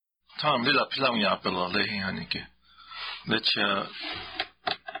Tom lila pilau ya pelo lehi hanike. Lecha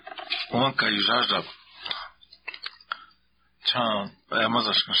wanka yujaja Chan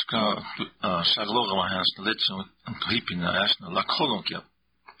amazashka shagloga mahas lecha hipina ashna la kolonkia.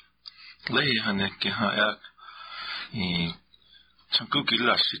 Lehi hanike ha yak I chankuki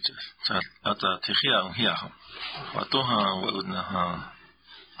lashite. Ata tikhia unhiya. Watoha wadna ha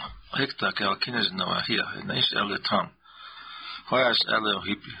hekta ka kinez na wahia. Naish ele Tom. Hoyas ele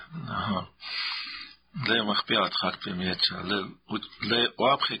hippie. Le machpiat hak pemietcha. Le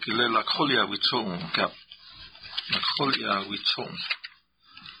wapchik le la kholia witzon kap. La kholia witzon.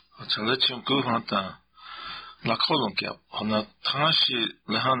 Atsalechum kuhanta la kholon kap. Ona trashi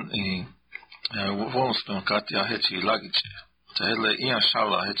lehan wonston katja hechi lagiche. Ta hele ia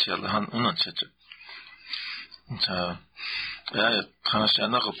shala hechi lehan unancheche. Ta ja trashi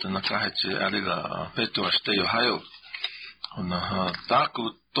anagop na kahechi aliga petu asteyo hayo. Ona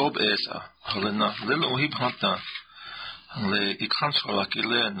taku tob esa. Halena lelo uhib hanta. Le ikhanshala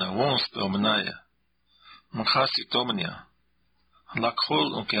kile na wonston manaya. Makhasi tomania. La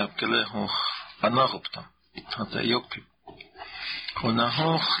khol onke kile hoch anagopta. Hanta yokpi. Ona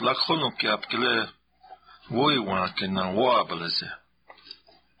hoch la khol onke kile woi wanke na wabaleze.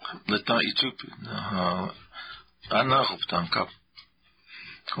 Le ta itupi na anagopta kap.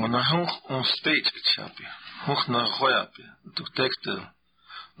 Ona hoch on stage chapi. Hoch na goyapi. Tu tekte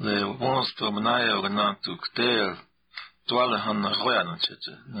le wonston manaya ogana tu ktel. Toale han na goya na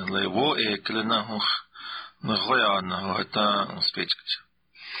chete. Le wo kile na hoch na goya na hoita on stage chapi.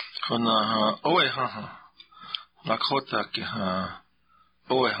 Ona oe ha. La khota ki ha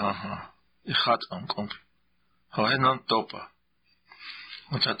oe ha I khat on komp. Ho henan topa.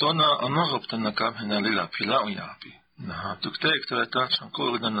 Mutatona anagopta na kam hena lila pila yapi. Na tuktek trata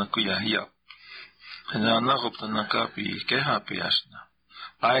chankor na kuya hiya. Hena anagopta na kapi ke hapi asna.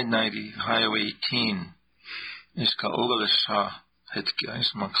 I-90 Highway 18 iska ogalesha hetka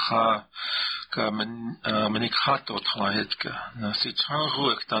ismakha ka menikhato twa hetka. Na si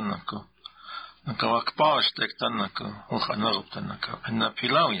changu ektanako. Nakawakpash tektanaka, uchanaruptanaka, and na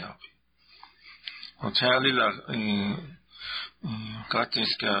pilau yapi. Ochalila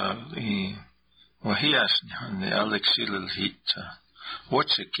Katinska wahias ni Alexil hita.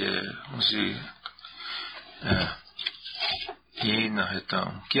 Watcheke zi yena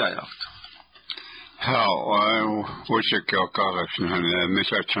heta kiayakt. How watcheke okaration han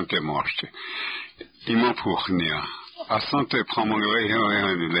mesachante morste. Imapuchnia. Asante promogre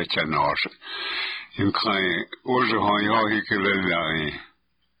han lechanos. In kai oje han yahi kelelai.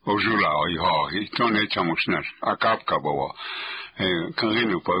 Ojula yahi tone chamusnas akapka bawa.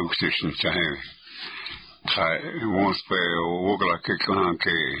 Kaninu pa ukstishin chahe. Kai wons pe wogla ke kan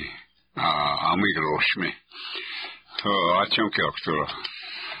ke amigroshme. To achonke aktora.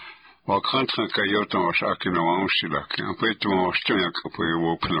 Wakantran kayoton akina wanshila ke apetu wanshtonya kapo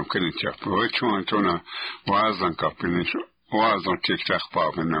wopno kenitya. Poetu antona wazan kapinisho. Wazan tiktak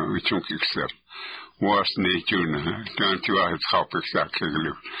pavena wichunki ksel. Was nejuna, tanti wahet khapik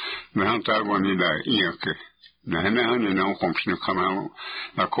sakeglu. Na hantar wanila iake. Na hena hana na komshnu kama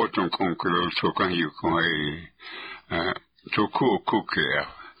na koton konkelo toka yuko toku kuke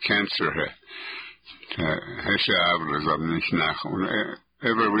cancer he. Hesha avle zabnish nach.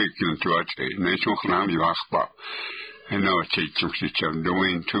 Every week in Tuache, Nation Klam Yachba, and now a teaching teacher,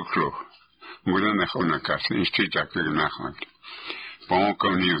 Dwayne Tuklo. Within the Honakas, in Stitak Nachman. Bonko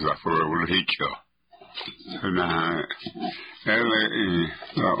news for a will hit you.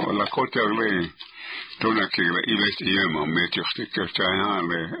 La Cota Lay, Tonaki, Iles Yema, Metistic China,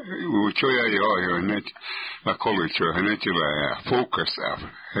 Uchoya Yo, net, La College, Hanetila, focus of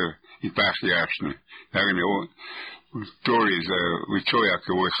Ipashiashne, having stories we choya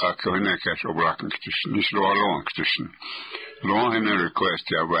ke we khak ne ka shobrak ktishin is lo alon ktishin lo hen request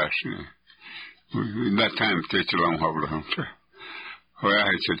ya bash that time take long hablo hamche hoya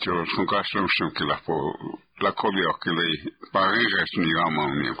he choro son kashlom shum ke la kobio ke le paris ni gama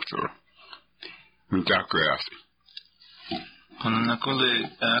ni ktor mintako yas on kole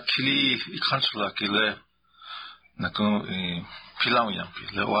actually ikhansula ke le nako pilau yampi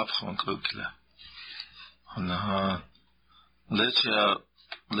le wap khon ko ke lecha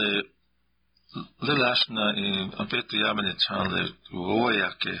le lashna apetu yamene chale woya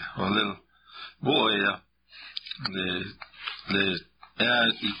ke olel woya le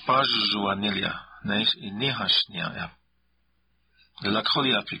ipaju anelia nais inihashnia ya le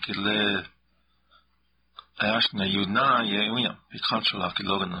kholia pike le ashna yuna yeya ikanchula ke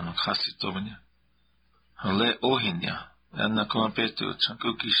logana khasi tomenia le ohinya anna komapetu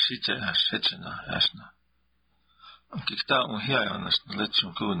chankuki shite ashechna ashna kikta hier ja nas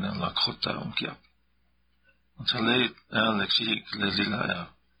letchum kun la khota kia tale alexi lezila ja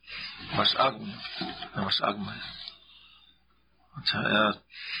was agma ja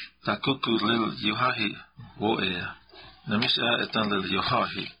ta kuku lil yuhahi wo namis etan lil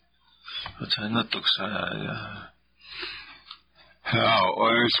yuhahi ja natuksa ja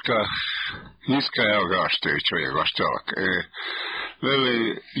iska ja gaste choje gastalak Lele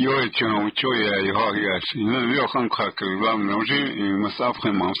yoichon choya yohias in yo kan khakel lam noji masaf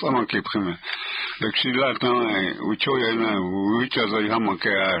khema sama ke prime lekshila tan uchoya na uchaza yama ke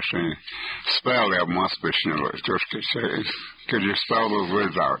ash spell ya maspeshno toshke ke je spell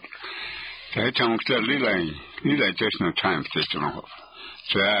without ta tan ukta lila chesna time chesno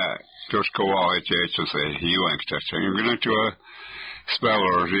cha toshko wa che se hiwan kta I'm going to spell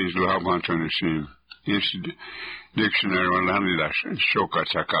or is labantonishin is dictionary wala nilash shoka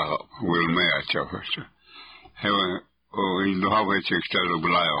chaka will mea chafasha hewa o in dohava chekstalo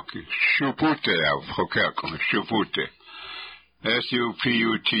bulayoki shupute av hokako shupute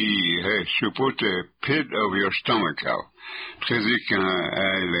S-U-P-U-T-E hey shupute pit of your stomach out tchizik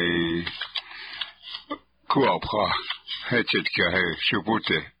le kuapra hechetka hey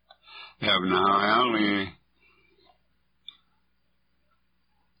shupute have now only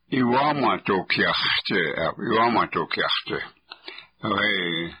Iwama to kiachte.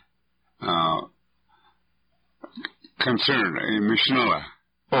 Hey, concern, missionala.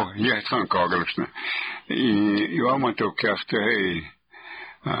 Oh, yeah, thank God. Iwama to kiachte.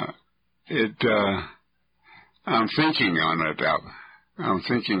 Hey, I'm thinking on it. I'm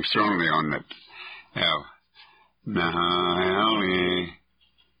thinking strongly on it. Now, only.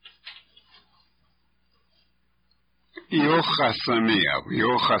 Yochasani,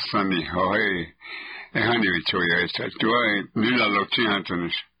 hohe, ehani vichoya esta. Tuai nila lokchi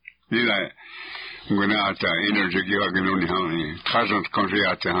Antonish, nila gunata energy gihagenuni hani, khazant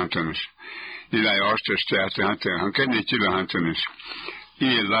konriate Antonish, nila osteste ate ante, hanke nichila Antonish.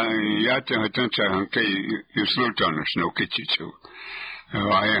 Ila yate hatancha hanke yuslutonish no kichichu.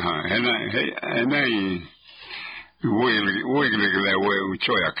 Hena wigle we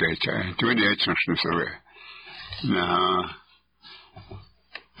uchoya kecha. Tueni echnoshnusore. Nah,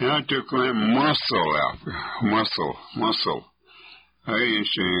 I took my muscle out. Muscle. I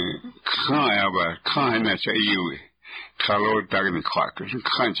can't that's a you. Kalo dagni clockers,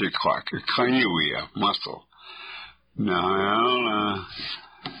 can't you clock? Can you muscle? Now,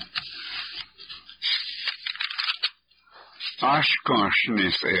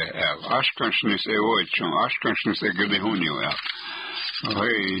 Ashkonshness Ashkonshness Gilihunio.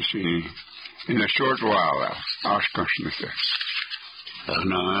 Hey, she. In a short while, Ashkonshness.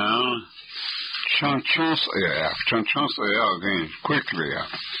 Now, Chanchons again, quickly.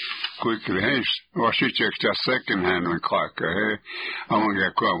 Hey, well, she checked a second hand on clock. Hey, I want to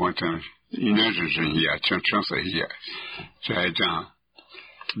get quite one time. You know, here, Chanchons here. Say down.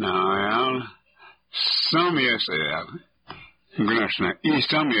 Now, some years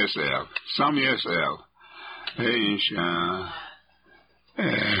some years Hey,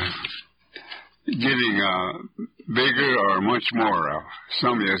 getting bigger or much more.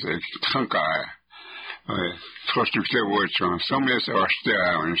 Some years it's Tankai. First to say words on some years are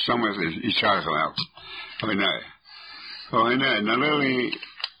still and some years each other out. I know. Nalili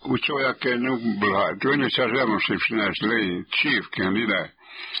uchoya kenu blah. Doing the chairmanship nationally chief candidate.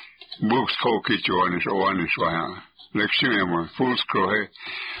 Books kokicho on his way. Lecture full scroll.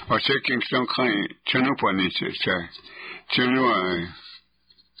 Or checking some kind chanupaniche. Chanu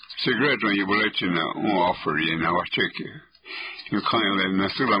cigarette when you will let you know offer you now check you can't let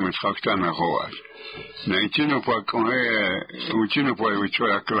Nasula Mishaktana Hoas. Nichino Pakon Uchino Poi which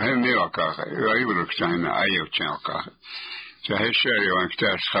were Kohenaka, Ivory China, Ayo Chanka. So I share you on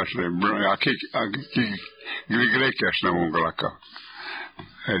Stash Hashley, I kick Grigrekas Namungolaka.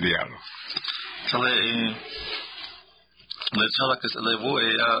 Edialo. Let's have a levo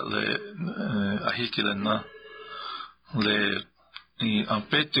ahikilena le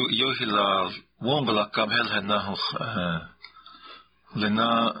ampetu yohila wongala kam helhena lena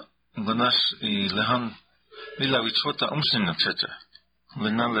ganas lehan lila vichota umsinna chacha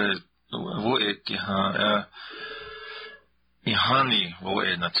lena le voe ki ha ihani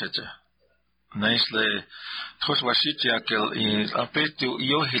voe na chacha naisle thos washiti akel ampetu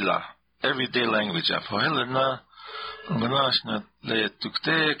yohila everyday language of helena ganas na le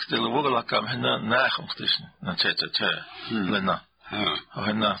tuktek de wongala kam hena nachumtishn na chacha lena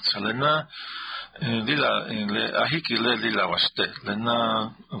هنا سلنا ليلا أهيك ليلا واسطة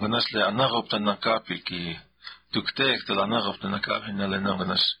لنا غناس لأنغب تنكابي كي تكتك لأنغب تنكاب هنا لنا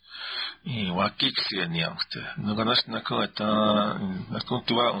غناس wakiksi niangte. Nuganas nakueta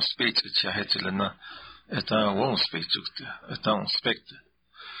nakuntua un speech ja hetelena eta won speech ukte eta un spekte.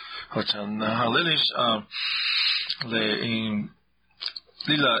 Hochan halelish le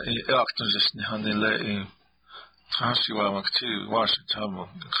lila actors ni handele transhiwa makti Washington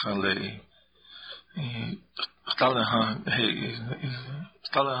khale talaha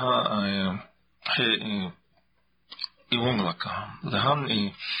he iwonglaka lehan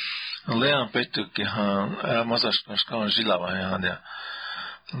lean petu ke han mazashkan jilava hande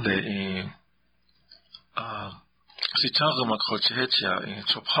le si chaga makhoche hetia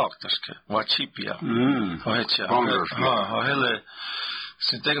choprak taske wachipia hetia ha hele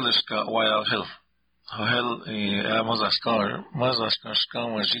sintegleska waya hel hel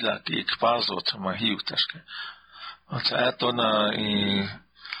mazashkan jila ki kvazo tama hiutaske atona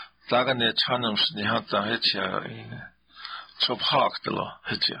Dagane chanums ni hata hetia choprak delo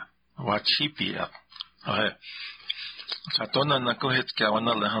hetia wachipia Satona na kohet kya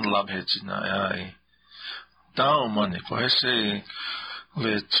wana le han lab hechina ya tao mane ko hese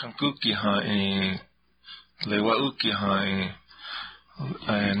le chankuki ha le wauki ha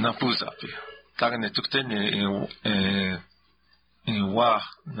napuzapi Dagane tuktene wa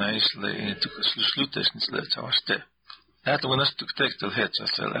na isle sluslutes nisle tawaste Het was natuurlijk tekst dat het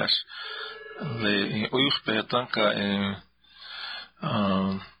zelfs le oorbe tanka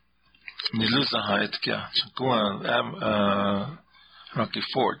niluzaheid kya gewoon Rocky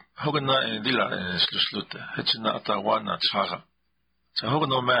Ford hogna dila sluslute het na atawana tsara ze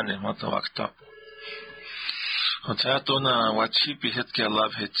hogno mane matawakta het ona wachipi het kya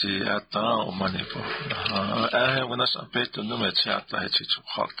love het ata o manepo was een beetje nummer tsata het zo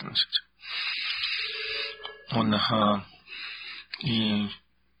hakten ona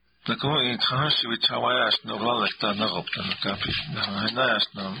Tako trahashi vichawayas no valekta nagopta no kapi. Hanayas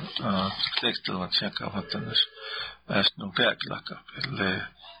no tekstil van tseka vatanas. As no pekla kapi. Le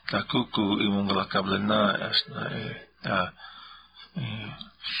takuku imungla kable na as na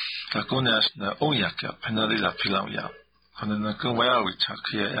takune as na oyaka penalila pilauya. Hanana kun waya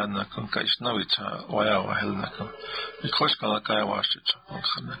vichakia na kun kaisna vicha waya wahelna kun. Ikoskala kaya washit.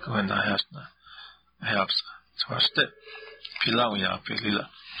 Hanana kun hayas na helps. Twaste pilauya pelila.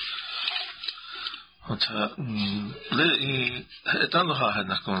 Le etano ha had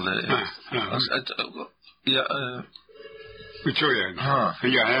nakon le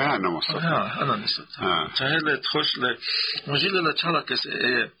ja no mas ananis tahele trosh le mojile la chala kes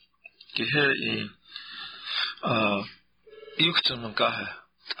ke he yuktum ka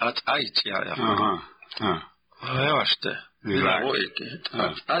at ait ya ja waste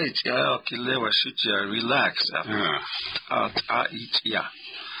ait ya ke le washit relax at ait ya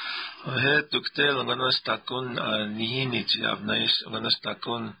He tuktel nganas takun nihini tiavnais nganas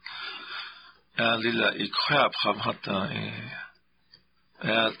takun lila ikhab khamhata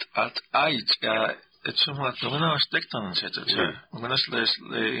at ait etsumat nganas tektan seta nganas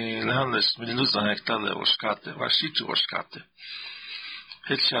lehanles minuzan hektale oskate washitu oskate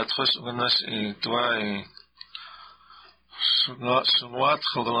hetchat khos nganas twa Sunwat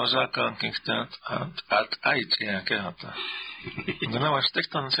khoglaza kan kinktat at ait ya kehata Gana was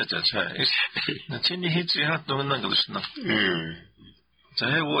tektan seta is na tini hitsi hat no nanglishna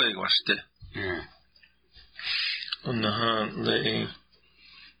Zahe wo eg waste Unha le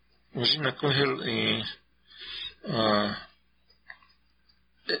Uzina kohel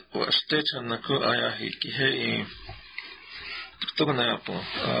waste channa ko ayahi ki he togna yapo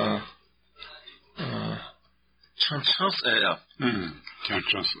Chans chans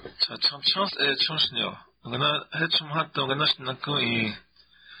Gana hetsum hatta ganas nako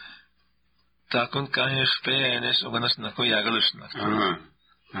takun kahe spenes ganas nako yagalishna.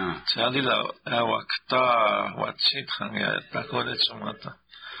 Chalila awakta watchit khanga takun hetsum hatta.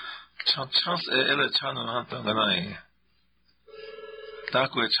 Chans ele chanu hatta gana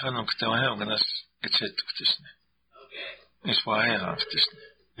taku chanu ktawa ganas etchet ktisne. Es wahe haftisne.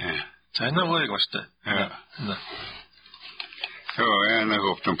 China wo egoste. So, en ik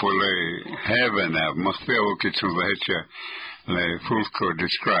op de pole heaven heb, mag veel ook iets over het le fulco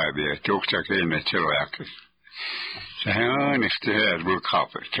describe je, toch dat in het chilwerkers. Ze hebben niet te her wil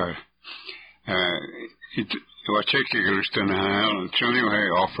kappen. Wat check je gerust in haal, chilling hij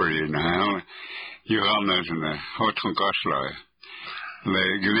offer je haal, je gaan naar een hot van kaslui.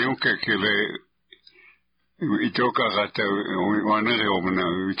 Le geleunke le Itoka gata wanere omna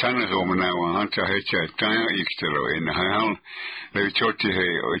vitana omna wanta hecha tanya iktelo in hal le choti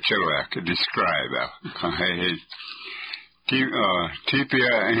he o chelak describe kan he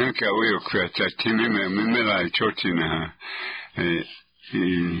tipia henka we kwata timime mimela choti na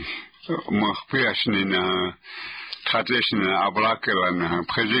مخفيشنا تحتشنا أبلاكلنا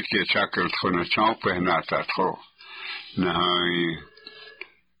بخزيكي شكل تخونا شامبه ناتا تخو نهاي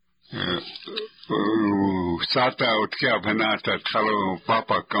ساتا وتكيا بناتا تخلو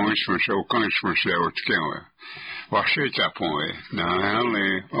بابا كونش مشي وتكيا وحشي تابوي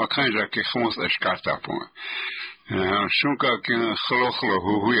نهاي وكان جاكي خمس أشكار تابوي شنكا كان خلو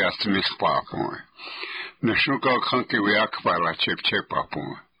هو يسميخ بابوي نشنكا كان كي وياك بالا تشيب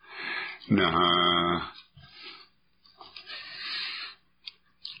بابوي نهاي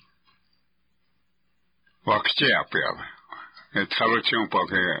وقتي أبيض تخلوتيون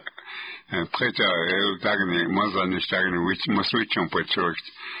بقى preta eu dagne mazane stagne which maswichon pochocht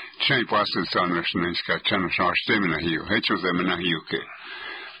chain passes sonne ska chana shastemina hiu hecho zemina hiu ke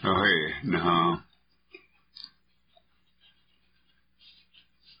no he na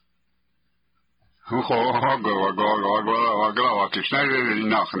ho wakishnaje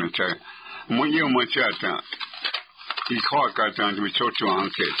nachne cha munyo machata ikhoka tandu chocho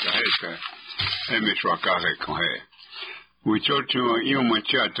anke heka emeshwa kare ko he we church you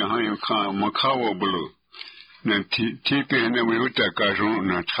machata hayo ka makawo bulu na tipe na wiuta kajo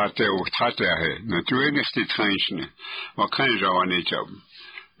na trate o trate he na tuene sti tranchne wa kan jawane chab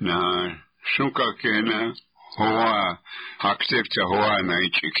na shuka kena hoa accept hoa na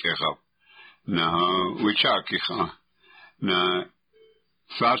ichikera na wichaki kha na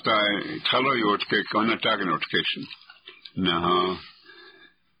sata khalo yotke kona tagnotketion na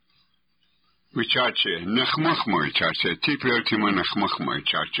وچاچه نخمخ مای چاچه تیپیرتی ما نخمخ مای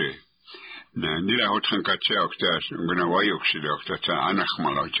چاچه نه نیلا هوتخن کچه اکتاش گنا وای اکشیده اکتا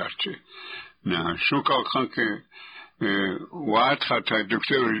انخمالا چاچه نه شوکا خان که واد خط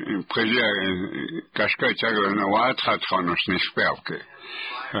دکتر پرزیا کشکای چاگل نه واد خط خانوش نشپیو که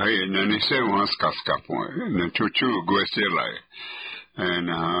نه نیسه وانس کاسکاپو نه چوچو گوسته لای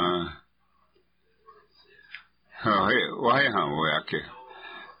نه وای هم ویاکه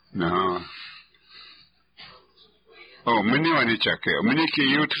نه Oh, many one chake. Many ki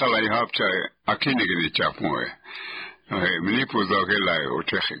youth halai hapcha akini gini chapmoe. Many puzo gelai o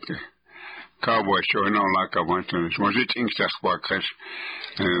cheke. Cowboy show no laka wanton. Moji think chakwa crash.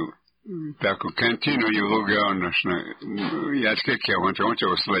 Tako cantino you look on yatke kia wanton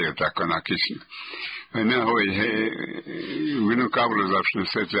slay tako nakishi. Na hoi we no kablos option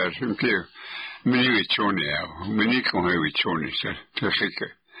set that him kia. Many we choni out. Many kon he we choni set. Cheke.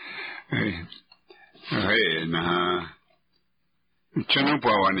 Hey, na chano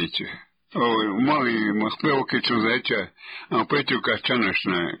pawaniche. Oh, moi mkhpeo kitu zacha, ampetu kachanash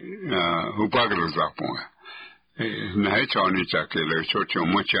na upagro zapon. Na hecha onicha kele chocho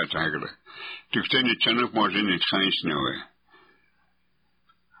mocha tagre. Tukteni chano mojini tranch newe.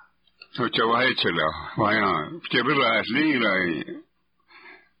 Chocho wahechela, waya. Kebila asli la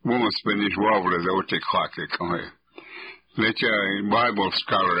woman Spanish wavle za ote kwake kohe. Lecha Bible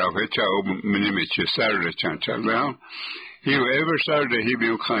scholar of Hecha Minimichi Saturday Chancha. Well, he every Saturday he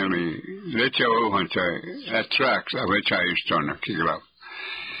be kindly Lecha Ohanta attracts of Hecha Istona Kigrab.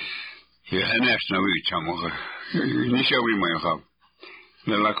 He national Wichamo. Nisha Wimahab.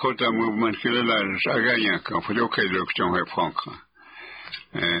 The Lakota movement Kilala Sagayanka for Yoke Lokchon Heponka.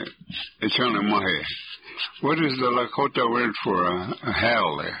 Echona Mohe. What is the Lakota word for a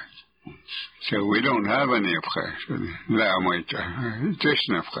hell there? So we don't have any frère. La moita. Just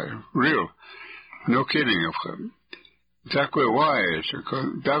no frère. Real. No kidding of him. Takwe wise.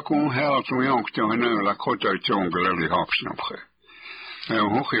 Takun help me on to know la cota chongle hops no frère.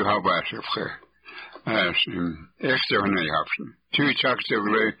 And who you have as a frère. As in extra ne option. Two chucks of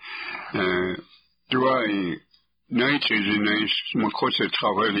lay. Do I night is in nice Makosa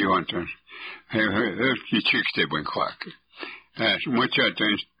travel you want to have the chicks they went quack. As much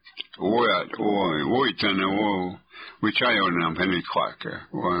attention. Oitana o which I own am penny quacker.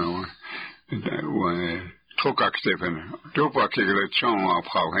 Tokak Stephen, Dopak chon of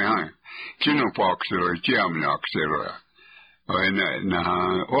how high. Gino box or jam knocks there.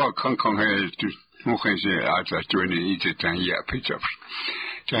 Or Kong has to Mokense at 20 eat it and yeah, pitch up.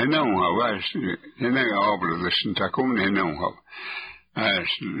 I know how as in a obligation Takum, they know how. As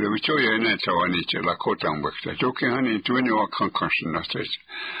we show you in it on each la cotan works. That okay, honey, to any concussion of this.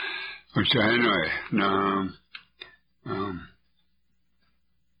 Which I know, no.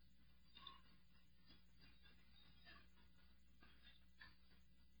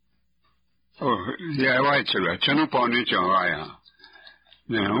 Oh, yeah, right, sir. Channel Pony Chawaya.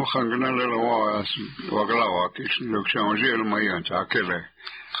 Now, Hangana little was Wagalawakis, look, Shamajil Mayan, Takele,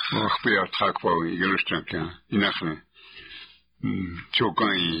 or Pia Takpo, Yellowstone, Inachne.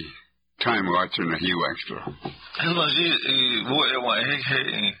 Chokai time watching a hill extra. Hello,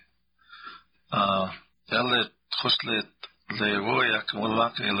 ele troslet le voya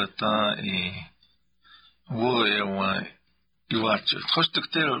kwalak ele ta voya wa iwache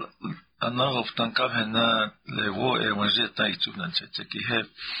trostuktel anarov tankavena le voya wa jeta itubnan ki he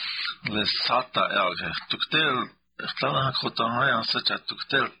le sata elge tuktel اختلها خطاها عن سجع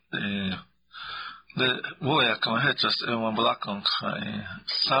تكتل لويا كما هيتشس ايوان بلاكم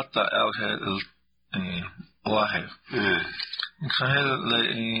ساتا اوه واحد خهل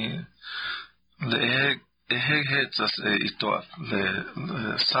ل هيتشس ايتوا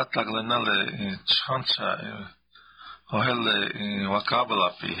ل ساتا لنا ل شانشا وهل وكابلا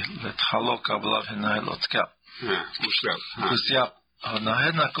في لتحلو كابلا في نهاية الأتكاب وسياب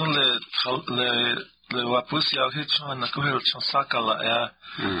هنا كل لوابوس يا هيك شو أنا كهل شو ساكلا يا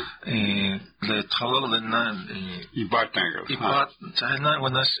لتحلو لنا إبات هنا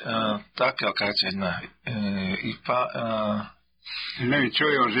وناس تاكل كاتشنا إبا نبي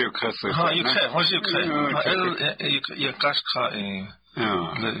شوي ونجيب خسر ها يكره ونجيب خير يكاش خا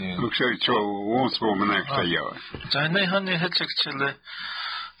لكشوي شو وونسبو منك تيار جانا هني هتشك شله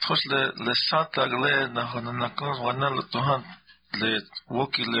تخش لساتا غلي نحن نكون وانا لتوهان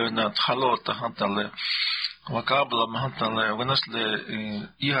لوكيل نتحلو تهان تله وقابل ما هان تله وناس ل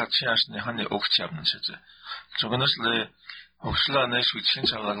إيها تشياشني هني أوكتشاب نشجع شو وناس ل وشلا نيش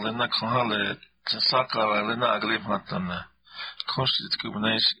ويتشينش على غلنا كها ل تساقا غلنا أغلب هان تله كونش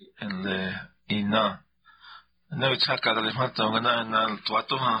تكوبناش إن ل إنا نبي تحكي على الفاتة وأنا أن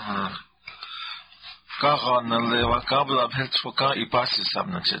تواتوها كأن الوقابل بهت فكا يباسي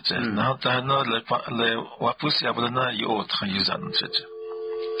سامنا تجاه نهات هنا لوابوسي أبلنا يوت خيزان تجاه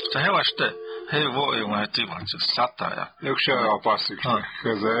تهي واشته هي وعي وعتي وانش ساتا يا يكشى أباسي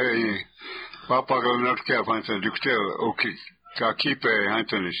كذا بابا قال نركب أنت دكتور أوكي كيف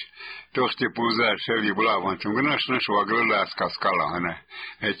أنتنيش توختي بوزار شلي بلا وانت مغناش نشو أقول كاسكالا هنا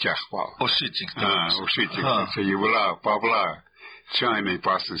هتشخوا وشيتين سيبلا بابلا شايني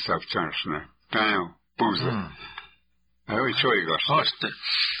باسي سبتشانشنا تايو بوزار هاي شوي قصة هاشته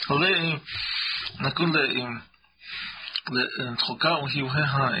هلا نقول نتخكاو هي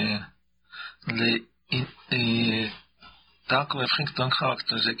وها تاكو فرينك تانكاك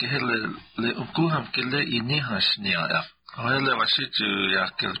تجيك هلا لأمكوهم كله إنيها شنيا وهلا وشيت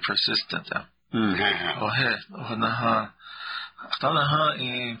يأكل persistent وهي وهناها اختارها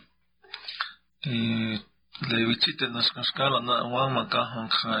لويتيت نسكال أنا وما كان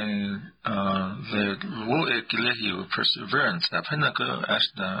خاي لو إكليه perseverance أبهنا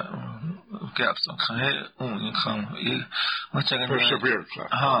كأشنا gaps خاي خان ما تجعل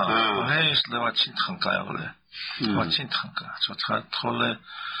perseverance وهي لو أتشين خانكا يقوله وأتشين خانكا شو تخل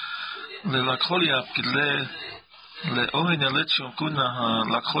للأخولي أبكله لأوهن يلتشون كنا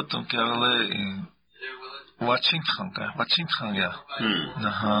لأخوتهم كله واتشين خانكا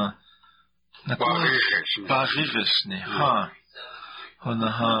نها باغيغشني ها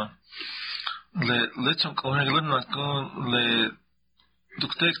هنا لتشون كونه لنا كون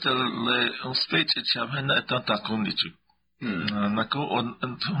دكتور لأنسبيتش هنا أتانتاكون ليجو نكون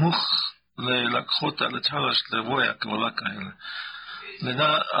مخ لأخوتا لتحرش لويا كولاكا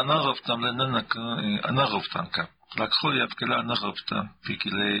لنا أنا غفتم لنا أنا غفتم كا لأخوي يبكي أنا غفتم بيكي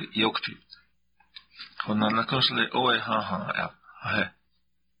لي يوكتي هنا لكنش لي أوي ها ها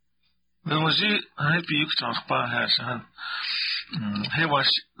لوجي هاي بيوكتم أخبار ها شهن هي واش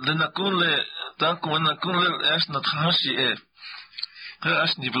لنكون لي تانكو ونكون لي إيش نتخاشي إيه هي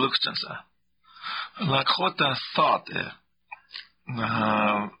إيش نبلوكتن سا لأخوتا thought إيه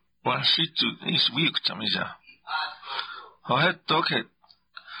نها واشيتو إيش ويوكتم إيجا هاي توكي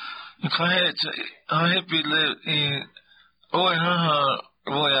هاي بيل أوه ها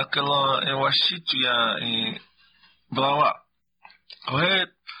ويا كلا واشيتو يا بلاوا هاي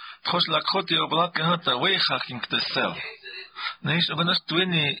تخش لكوتي وبلاك هاتا ويخاك إنك تسل نيش أبناش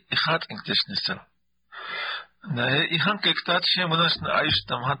تويني إخات إنك تشنسل نه إيهان كتات شيء مناش نعيش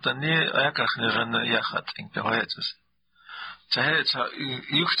تم هاتا ني أياكاخ نغن ياخات إنك تهايتس تهايت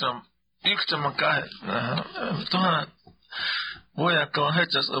يكتم مكاه توها ويا كان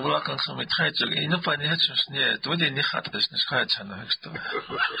هتجس أبلاكن خميت خيتش إنفاني هتجس نية تودي نخات بس نخيتش أنا هكذا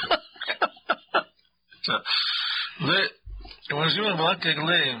لا وجوه بلاك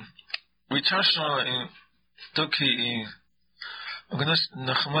يقولي ويتشاشوا إن توكي وقناش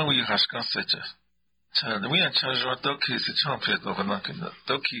نخماوي هاشكان سجى تال ويا تشاجوا توكي سيتشامبيت وقناك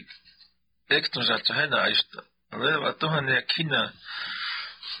توكي إكتون جات هنا عشت لا واتوها نيكينا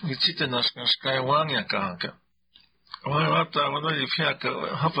ويتشيت ناشكان شكاي وانيا كهانك وأنا وأنا يفيك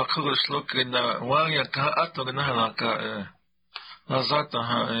هبلا كل سلوك إن وانيا كه أتو جنها لك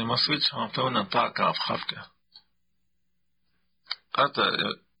لازاتها مسويتش هم تونا تاكا أفخافك أتا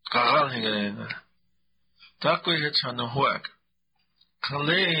kagal hinga tako he chano huak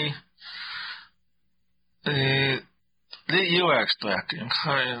kale le iwak stoak in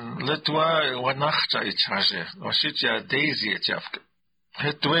le twa wanachta ichaje washitja daisy chafka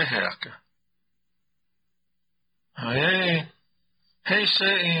he twe herka hey se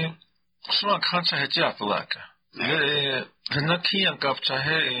shwa khancha he chaflaka he nakian kapcha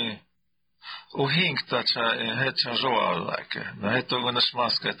he o hinkta cha he cha joa like na he to gona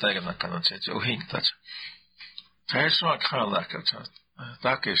smaska tagna kana cha o hinkta cha he shwa khalaka cha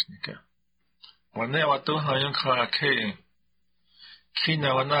takeshnika wane watu hayun kha ke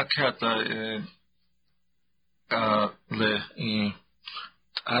kina wana kata le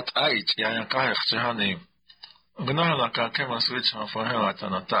at ait ya ka khani gna ka kema switch on for her at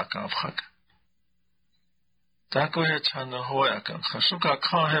na ta ka afhak ta ko he chan ho ya ka khashuka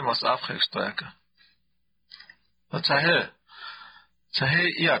kha he mas afhak sta ka chahe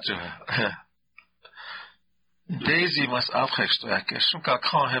ya cha Daisy mas afrekstrekken. Shuka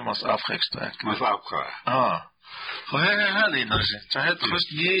kan hem mas afrekstrekken. Mas afkra. For hij naje. Cha het first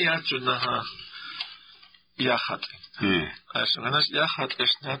je ja tuna ja hat. Als ganas ja hat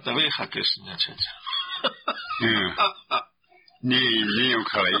is net de weg hat is net. Nee,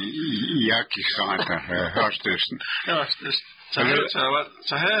 ook ja ki gata hartsten. Ja, dus cha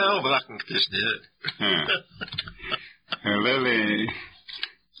heel belangrijk is niet. Lele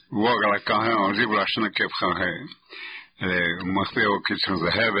Wagala kan ziblasna kep khahe mafeo kitchen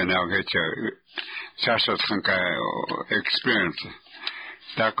the heaven now get chashat khanka experience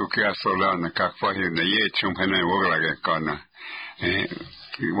tako kya solana kak fahi na ye chumpana wagala kana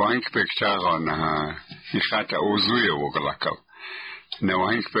wank pekchara na ikhata ozuye wagala ka na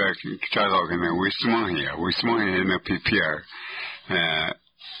wank pekchara na wismahi na ppr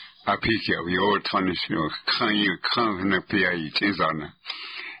apike we all tonish kan na pi tinzana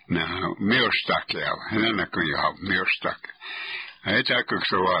na meerstak ja en dan kun je have meerstak het ook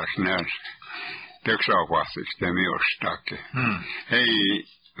zo was naar dat zo was ik de meerstak hey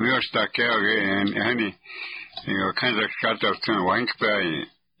meerstak ja en je kan dat gaat dat een wank bij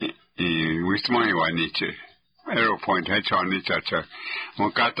wist mij wat niet aeropoint het al niet dat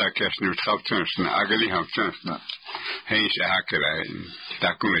want kata kes nu gaat tussen ageli ham tussen hey ze hakker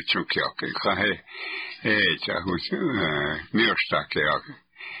daar kom ik zo kijken hey ja goed meerstak ja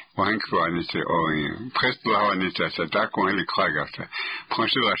Wankwanite o prestlawanite sa takon hele kragata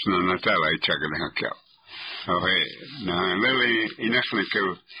pronsilas na natala ichagale hakya na lele inasne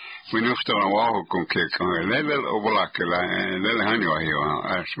ke winufta wa kon ke kon lele oblakela lele hanyo hiyo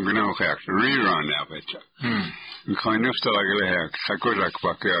as gnu khak rerun na becha kan nufta lagele hak sakozak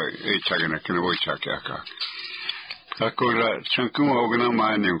pakya ichagana kno ichakya sakoza chankuma ogna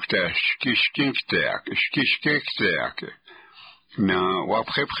mane ukta skishkekteak na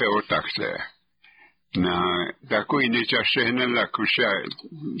wapre otakse na dako inicha shehna la kusha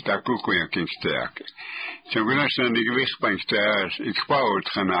dako koya kinsteak chaguna san digwich panktas ikpaut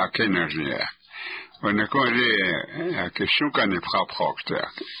khana energia wana koje ke shuka ne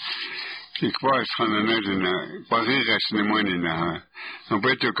praprakteak ikpaut khana nezna parigas ne monina no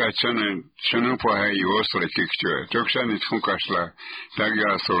beto kachana chanu po hay osle kikcho toksani tkukasla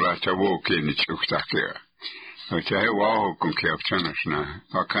tagya sola chavo ke ni chuktakya Okay, wow,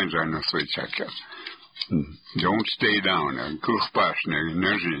 don't stay down.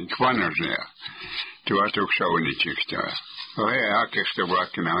 Energy. To atok shaunichikta. Oh, hey, akeste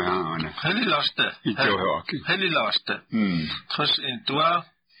wakina. Heli laste. Heli laste. Tros in toi.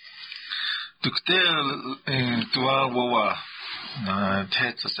 Tukter toi wawa. Na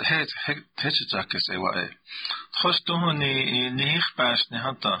tetsakas ewa. Tros tohoni nihpas ne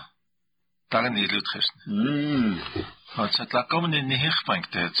hanta. Darin die Lutgessen. Wat het la komen in de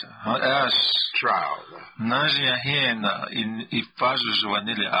hichtbanktijd. As trial. Naja hena in pazu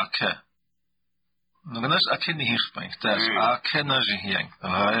zwanile ake. Nognas ake ni hichtbanktijd. Ake naja hien.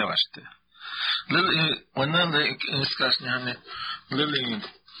 Hij was het. Lil wanneer de discussie hanne lil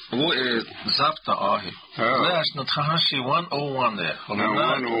wo zapta ahi. Laas not hashi 101 there.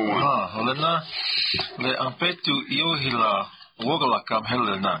 Holena le ampetu iohila wogla kam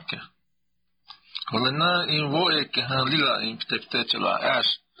hellenake. Holena in wo ik lila in pteptetela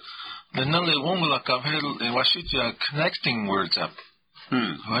as. The nale wongla kam hel in washitja connecting words up.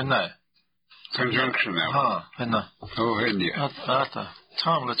 Hena. Conjunction now. Hena. Oh, henia. Ata.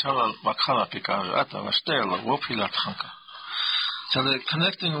 Tam le chala wakala pika ata wastela wopila thanka. So the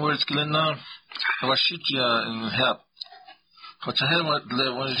connecting words glena washitja in help. Kotahel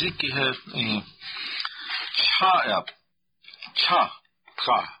le wanjiki he in cha up. Cha.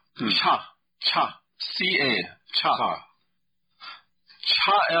 Cha. Cha. Cha. C-A. Cha.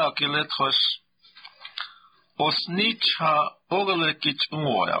 cha kile thos osni cha ogale kich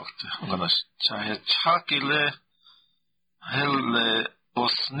unwoyakte ganas cha kile hele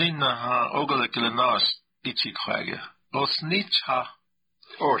osnina ha ogale kile nas ichi khage osni cha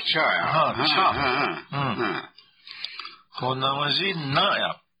cha cha honamaji na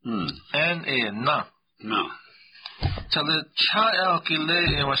ya na Tale cha kile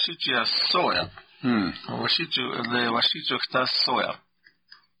washichu soya. Washichu kta soya.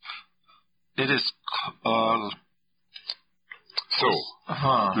 It is so.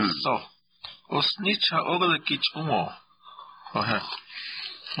 So. Osnicha ogale kich umo.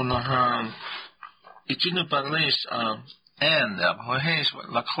 Unahan ichinu panlish and hohesh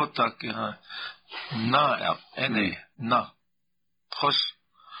lakota ki na na. Hos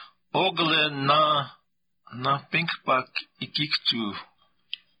ogale na pink pak ikiktu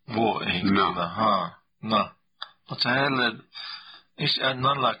wo na wat hele is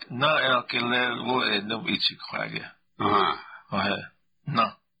lak na kele wo no ichi kwage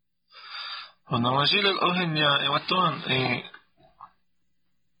na ona wajile ohenya waton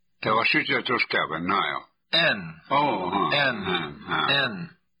te washitja toskaba nayo n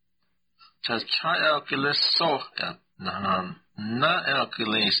cha kele so na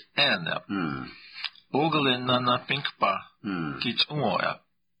kele is n Ogale na pinkpa kich umoya.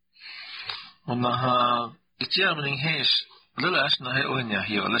 Unaha itiamning hesh lilash na he onya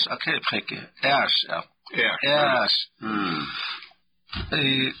hiyo les akhe preke ash.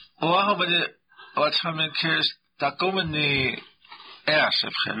 Oaho bade wat hamen kes ta komen ni ash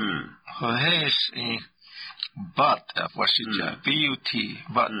preke. Ho hesh but washija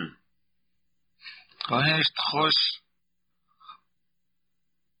but. Ho hesh tkhos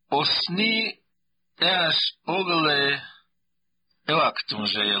osni Ash ogale elaktum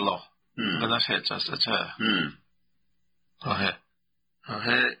jelo. Ganas hechas acha.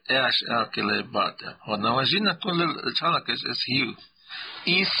 Ash alkele bata. Ona wajina kunle chalak is hiu.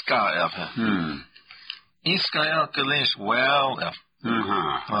 Iska elfe. Iska alkele is well elfe.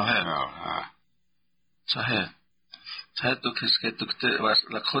 Sahe tukte was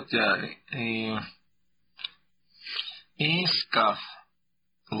lakotya Iska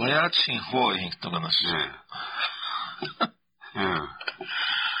Лячin hoing to ganas.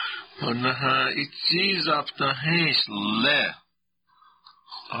 Ona it is after his le.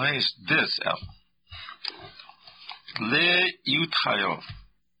 His this up. Le uthayo.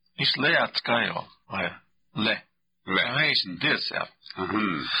 Is le atkayo. Le. His this up.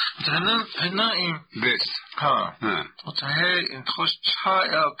 Hena in this. What in thos cha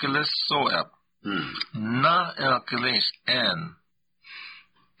elkeles so up. Na elkeles n.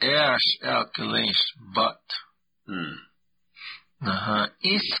 Ash alkalish but.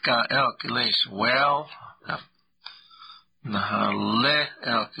 Iska alkalish well. Le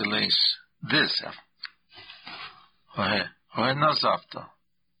alkalish this. Hohe nazapta.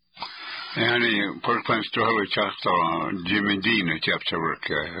 Yani porkans to have chachta Jimendina chapter work.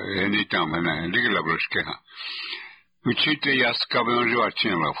 Anytime and I ligla brushka. Uchite yaskaban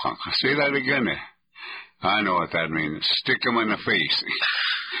joachin of Hank. Say that again. I know what that means. Stick him in the face.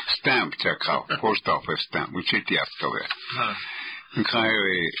 Stamp check out. Post office stamp. We check the after it.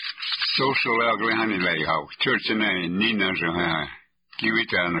 Social algorithmi lay how. Church and I, Nina, give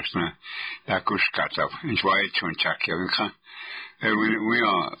it understand. Akushkata. It's why it's on check. We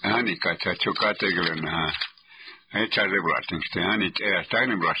are Hanika, Chokata, I Charlie Blatting, Hanik,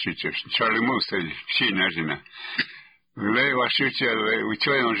 tiny brushes. Charlie Moose, she Nazina. Lei washutia, we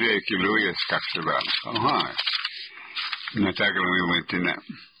try on Jake, Louis Castellan. Natagal, we went in that.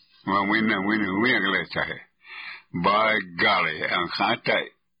 Well, we are later. By golly, and Hata,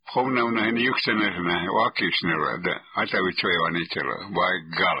 Hona and Yuxen and Wakishner, I thought we try on each other. By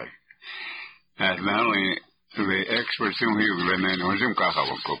golly. As not only the experts who you learn and Ozim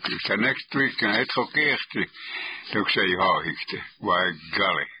Kahawa cookies. The next week, I took echt to say how he by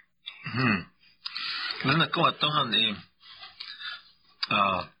golly. Lena kom at tohan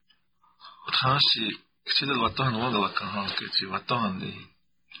Hansi, sila watohan wala kahan kiti watohan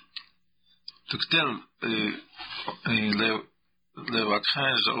tuktel le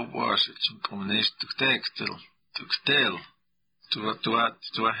wathan za opwas zum kommunist tuktel tu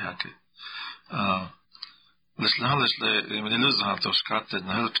hake les le meneluz ha to skatte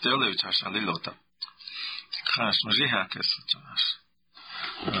na help tele vich halilota khas mji hake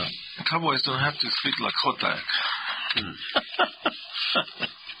Cowboys don't have to speak like Kotak.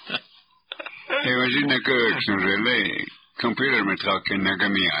 Imagine a good relay. Computer met elkaar in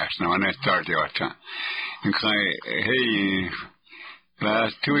Nagamias. Nou, net start je wat. En ga je,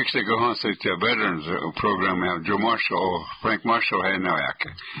 Last 2 weeks ago, I said the veterans program have Joe Marshall, Frank Marshall, hey, no,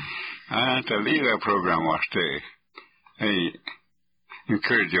 and the leader program was hey,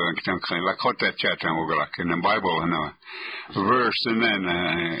 encourage you and kind like hot that chat and we're like in the Bible, verse and then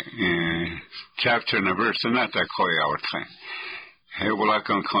chapter and a verse and that call our time. Hey, well, I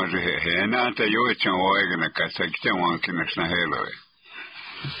can call you here, and not a yoich and wagon, a cassagitan one can a halo.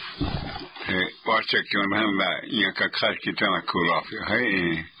 Hey, watch you on him that you can catch it on a cool off you.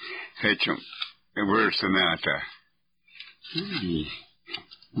 Hey, a verse and that.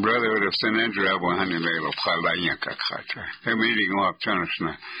 Brotherhood of St. Andrew, I will hand you a pala yanka catcher. A meeting of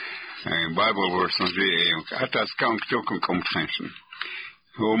Chanishna, Bible verse on the at a skunk token comprehension.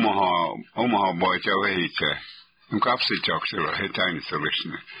 Omaha boy, Jawahita, and Capsi Joxer, a tiny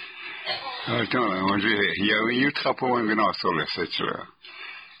solution. I don't know, you couple and also etc.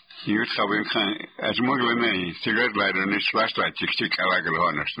 You have as Muglin, cigarette lighter and his flashlight, chick alagal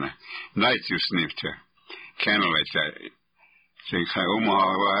honors. Night you sniffed her. Candlelight that. Say,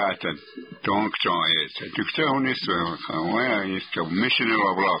 Omaha, don't join it. You tell me, where is the missionary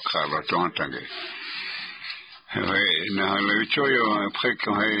of Lock, Carla, don't I? Now, let me show you a prick.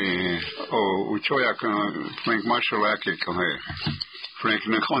 Oh, Choyak, Frank Marshall, Frank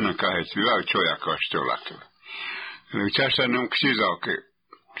Nakonika, without Choyak or Stolak. The Chassanum Xizok.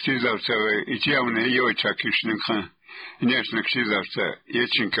 She's outside, it's young, you're Chakishan Khan. Yes, she's outside,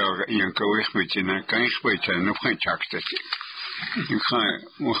 Yachinka, Yanko, which in a kind of which and no French accent. You can't,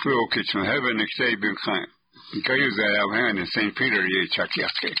 Moklo kitchen, heaven, next day, you can't. Because I have hand in St. Peter, ye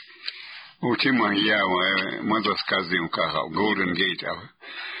Chakiaki. Utima Yawa, Mother's cousin, Golden Gate.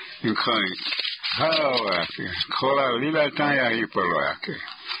 You can't. How, Kola, Lila Taya, Hippoaki.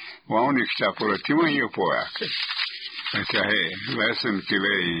 One example, Tima Hippoaki. Okay, lesson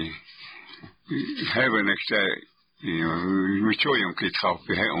today. Heaven next day, we show you kit help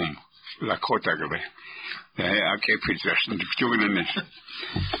home. La Cota. I keep possession. Doing in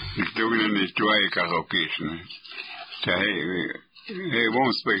this dry location. Hey,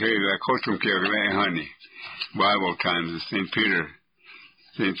 won't speak here. La Cotum Care, honey. Bible times, St. Peter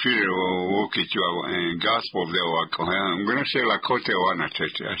will walk it you and gospel they walk. I'm going to say La Cota one at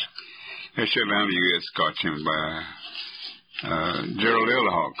church. I shall have you scotch him by. Gerald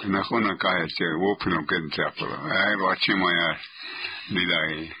Elhawk, Nakuna Kaya, open up getting chapel. I watch him, did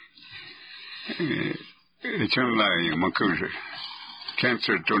it's only Makuja.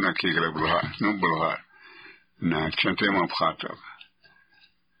 Cancer tuna kigla bluha, no bluha. Na chantema prata.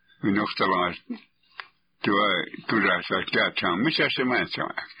 We know the last to that like that time, which is a man.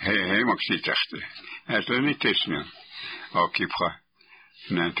 Hey, Moxitaste. As a limitation, or keep her.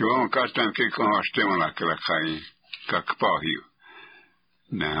 Na to all custom kick on our stem like a kai. Kakpahiu.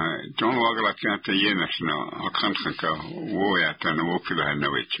 Now, don't walk like that the Yenas now. I can't think of Woyat and Wopila and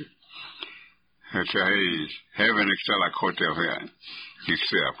Novich. It's a heaven excel a cote of here.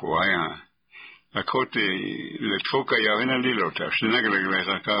 Except why, a cote, the Toka Yavina Lilota, Snagler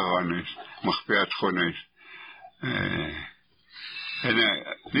like a harness, Machpiat Hones, and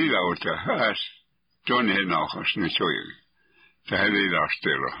Lilota, as Johnny Henoch, Snishoy. The heavy last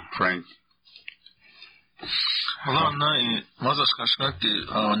still, Frank. Hello, Mother's Cascati,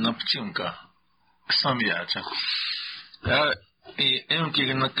 Napchimka, Samiacha. Emking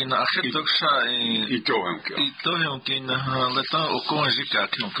in a Hitoxa, Itohim, Leta, Okonjika,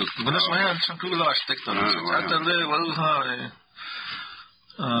 but that's my hand, some cool last sector. At the level,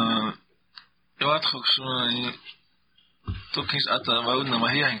 Yoathox took his at the Vauna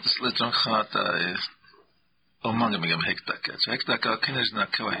Mahia, the Sletron Hata is among them Hectaka. Hectaka, Kinesna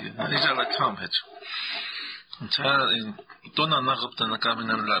Kawaii. These are like Tom Hitch. Donna Nakopta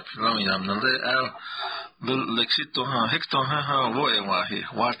Nakamina Lap, Laminam, the Lexito Hector Haha Woewahi,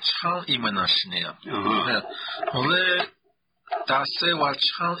 watch how Imanashnia. Ole Tase watch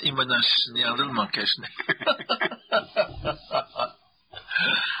how Imanashnia little Mankeshne.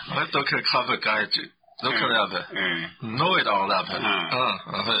 I took a cover guide. Look at that. Know it all of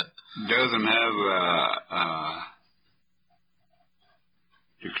it. Doesn't have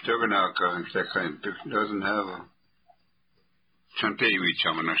doesn't have a Chantewi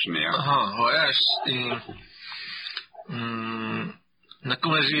Chamanashnia.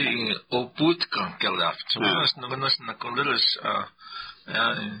 Nakumaji Oputka Kelaf. Nakunas Nakulis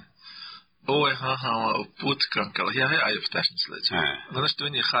Oehaha Oputka Kel. Yeah, I have tastes later. Let's do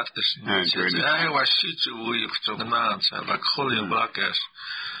any hot dish. I was shit to weep to the mounts like holy blackers.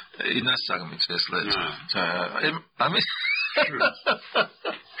 In a segment, says later. I mean,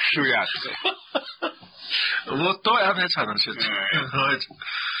 what do I have a challenge?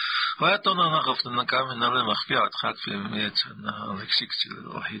 وياتونا نقف نكمل نلم مخفيات خاك في ميتنا لكشيكتي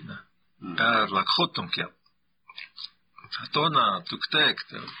الوحيدة قال لك خطم كيا فتونا تكتك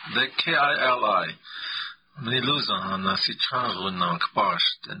ده KILI من لوزا هنا سيتشان غنا كباش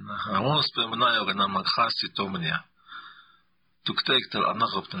تنا هونس بمنايو غنا مخاسي تومنيا تكتك تل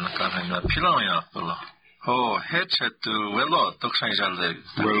نقف نكمل بيلان يا بلا هو هيتشت ولو تكشان جالي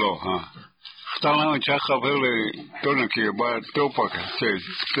ولو ها طالما جاكا بيلي تونا كي با توبك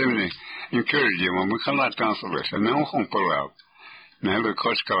تمني encourage ما مخنا تانسلس انا هم بلاو نهل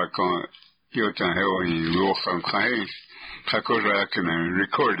كوشكا كون يوتان هو يوفن كاين تاكوجا كن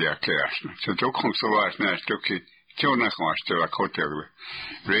ريكورديا كلاش تتوكم سواش ناس توكي تونا خواش تلا كوتيل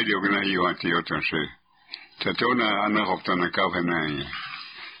راديو غنا يوانتي يوتان شي تتونا انا هوبتنا كافنا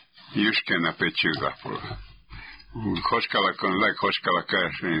يشكنا بيتشيغا كوشكا كون لا كوشكا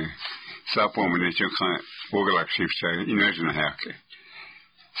كاش سابو من يجكان وغلاك شيفتا ينجنا هاكي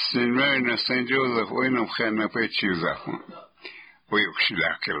سين مارنا سين جوزيف وينم خانا بيتشيغا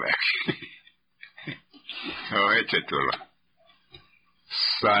ويكشلاك لاش هو هيتشتولا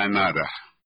Sayonara.